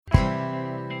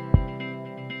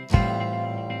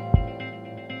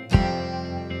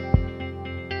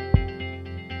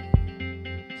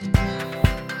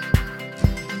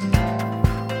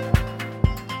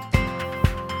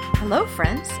Hello,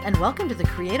 friends, and welcome to The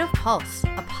Creative Pulse,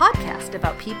 a podcast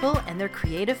about people and their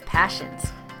creative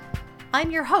passions.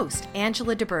 I'm your host,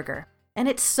 Angela DeBurger, and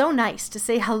it's so nice to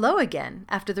say hello again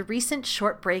after the recent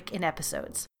short break in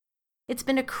episodes. It's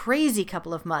been a crazy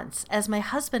couple of months as my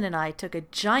husband and I took a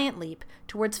giant leap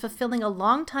towards fulfilling a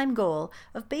long-time goal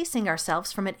of basing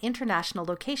ourselves from an international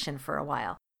location for a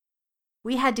while.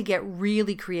 We had to get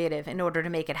really creative in order to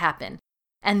make it happen,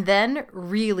 and then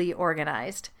really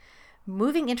organized.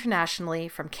 Moving internationally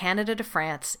from Canada to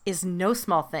France is no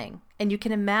small thing, and you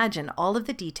can imagine all of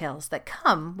the details that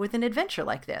come with an adventure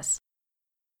like this.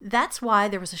 That's why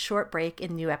there was a short break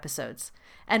in new episodes,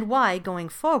 and why, going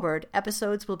forward,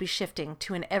 episodes will be shifting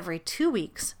to an every 2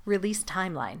 weeks release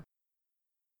timeline.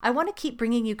 I want to keep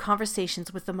bringing you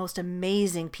conversations with the most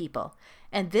amazing people,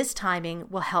 and this timing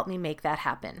will help me make that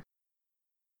happen.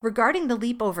 Regarding the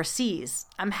leap overseas,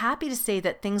 I'm happy to say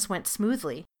that things went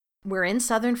smoothly. We're in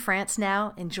southern France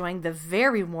now, enjoying the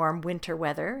very warm winter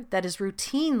weather that is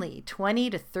routinely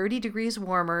 20 to 30 degrees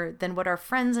warmer than what our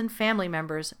friends and family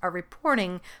members are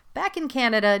reporting back in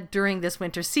Canada during this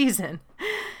winter season.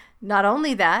 Not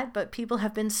only that, but people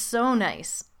have been so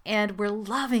nice, and we're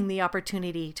loving the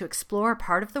opportunity to explore a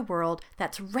part of the world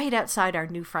that's right outside our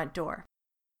new front door.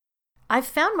 I've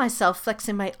found myself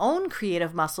flexing my own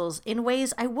creative muscles in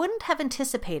ways I wouldn't have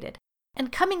anticipated. And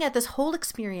coming at this whole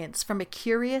experience from a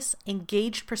curious,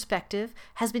 engaged perspective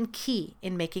has been key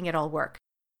in making it all work.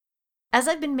 As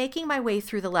I've been making my way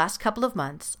through the last couple of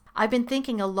months, I've been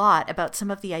thinking a lot about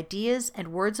some of the ideas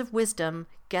and words of wisdom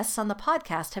guests on the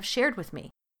podcast have shared with me.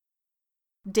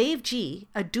 Dave G.,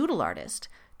 a doodle artist,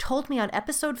 told me on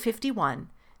episode 51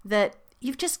 that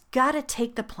you've just got to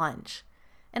take the plunge.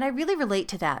 And I really relate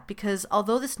to that because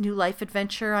although this new life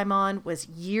adventure I'm on was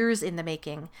years in the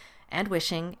making, and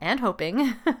wishing and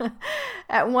hoping,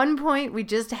 at one point we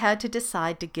just had to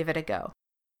decide to give it a go.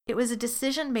 It was a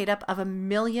decision made up of a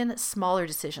million smaller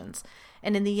decisions,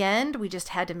 and in the end we just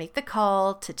had to make the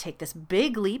call to take this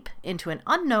big leap into an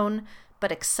unknown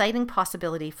but exciting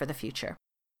possibility for the future.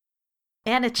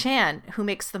 Anna Chan, who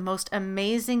makes the most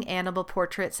amazing animal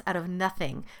portraits out of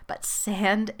nothing but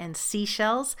sand and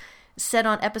seashells, said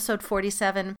on episode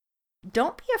 47,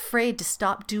 "Don't be afraid to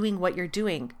stop doing what you're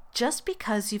doing just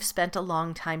because you've spent a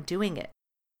long time doing it."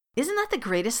 Isn't that the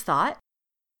greatest thought?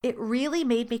 It really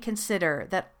made me consider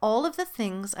that all of the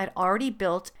things I'd already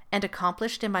built and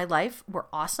accomplished in my life were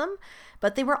awesome,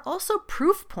 but they were also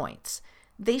proof points.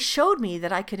 They showed me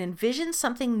that I could envision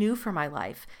something new for my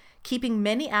life, keeping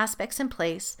many aspects in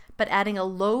place, but adding a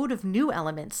load of new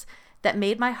elements that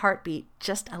made my heartbeat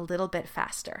just a little bit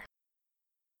faster.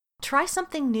 Try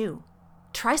something new.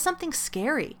 Try something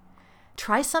scary.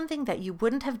 Try something that you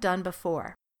wouldn't have done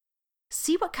before.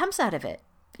 See what comes out of it.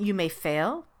 You may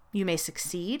fail, you may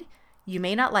succeed, you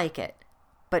may not like it,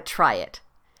 but try it.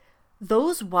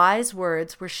 Those wise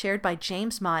words were shared by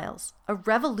James Miles, a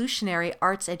revolutionary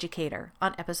arts educator,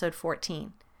 on episode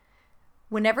 14.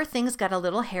 Whenever things got a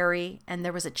little hairy and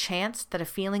there was a chance that a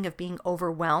feeling of being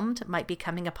overwhelmed might be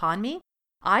coming upon me,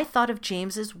 I thought of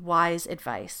James's wise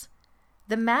advice.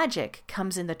 The magic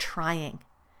comes in the trying.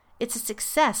 It's a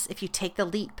success if you take the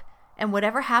leap, and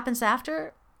whatever happens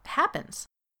after, happens.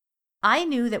 I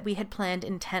knew that we had planned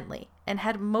intently and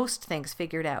had most things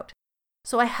figured out.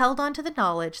 So I held on to the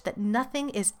knowledge that nothing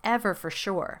is ever for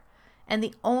sure, and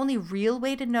the only real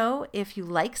way to know if you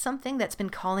like something that's been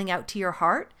calling out to your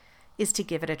heart is to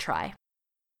give it a try.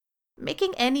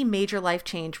 Making any major life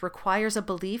change requires a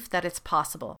belief that it's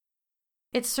possible.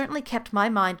 It certainly kept my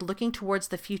mind looking towards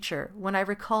the future when I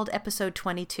recalled episode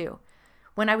 22,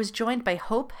 when I was joined by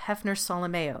Hope Hefner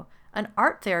Solomeo, an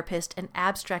art therapist and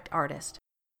abstract artist.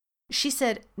 She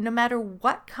said, no matter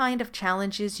what kind of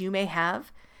challenges you may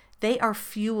have, they are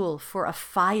fuel for a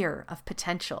fire of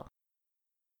potential.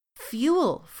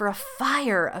 Fuel for a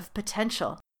fire of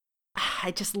potential.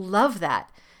 I just love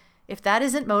that. If that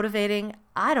isn't motivating,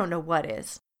 I don't know what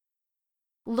is.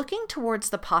 Looking towards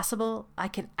the possible, I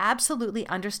can absolutely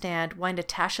understand why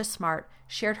Natasha Smart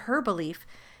shared her belief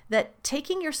that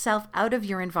taking yourself out of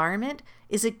your environment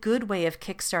is a good way of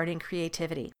kickstarting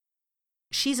creativity.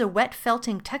 She's a wet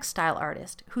felting textile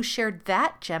artist who shared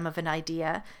that gem of an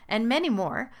idea and many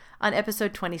more on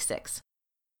episode 26.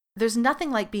 There's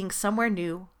nothing like being somewhere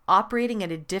new, operating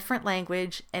in a different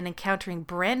language, and encountering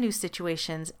brand new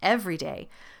situations every day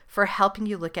for helping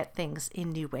you look at things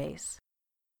in new ways.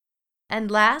 And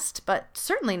last, but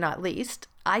certainly not least,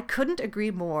 I couldn't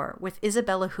agree more with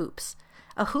Isabella Hoops,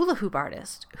 a hula hoop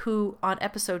artist who, on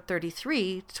episode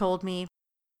 33, told me,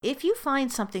 if you find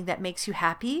something that makes you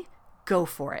happy, go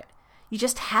for it. You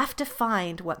just have to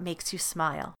find what makes you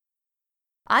smile.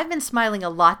 I've been smiling a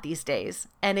lot these days,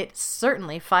 and it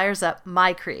certainly fires up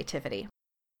my creativity.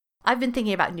 I've been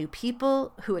thinking about new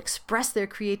people who express their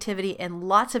creativity in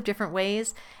lots of different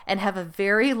ways and have a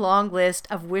very long list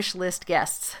of wish list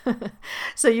guests.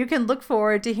 So you can look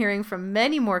forward to hearing from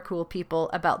many more cool people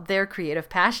about their creative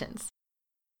passions.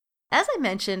 As I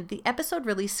mentioned, the episode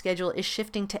release schedule is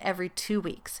shifting to every 2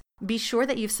 weeks. Be sure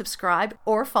that you've subscribed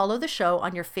or follow the show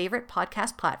on your favorite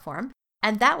podcast platform,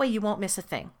 and that way you won't miss a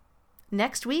thing.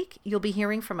 Next week, you'll be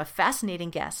hearing from a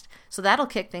fascinating guest, so that'll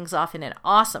kick things off in an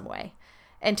awesome way.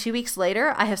 And 2 weeks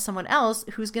later, I have someone else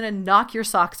who's going to knock your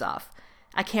socks off.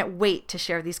 I can't wait to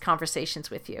share these conversations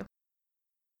with you.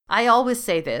 I always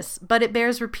say this, but it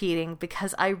bears repeating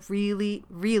because I really,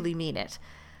 really mean it.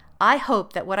 I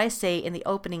hope that what I say in the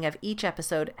opening of each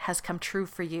episode has come true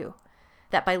for you.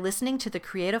 That by listening to the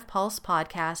Creative Pulse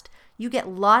podcast, you get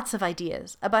lots of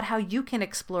ideas about how you can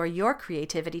explore your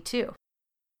creativity too.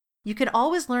 You can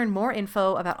always learn more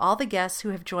info about all the guests who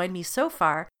have joined me so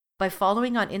far by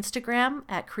following on Instagram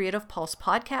at Creative Pulse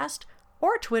Podcast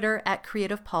or Twitter at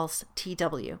Creative Pulse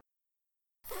TW.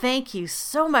 Thank you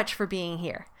so much for being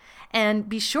here. And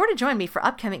be sure to join me for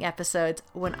upcoming episodes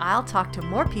when I'll talk to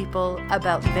more people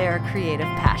about their creative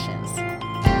passions.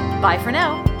 Bye for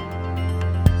now.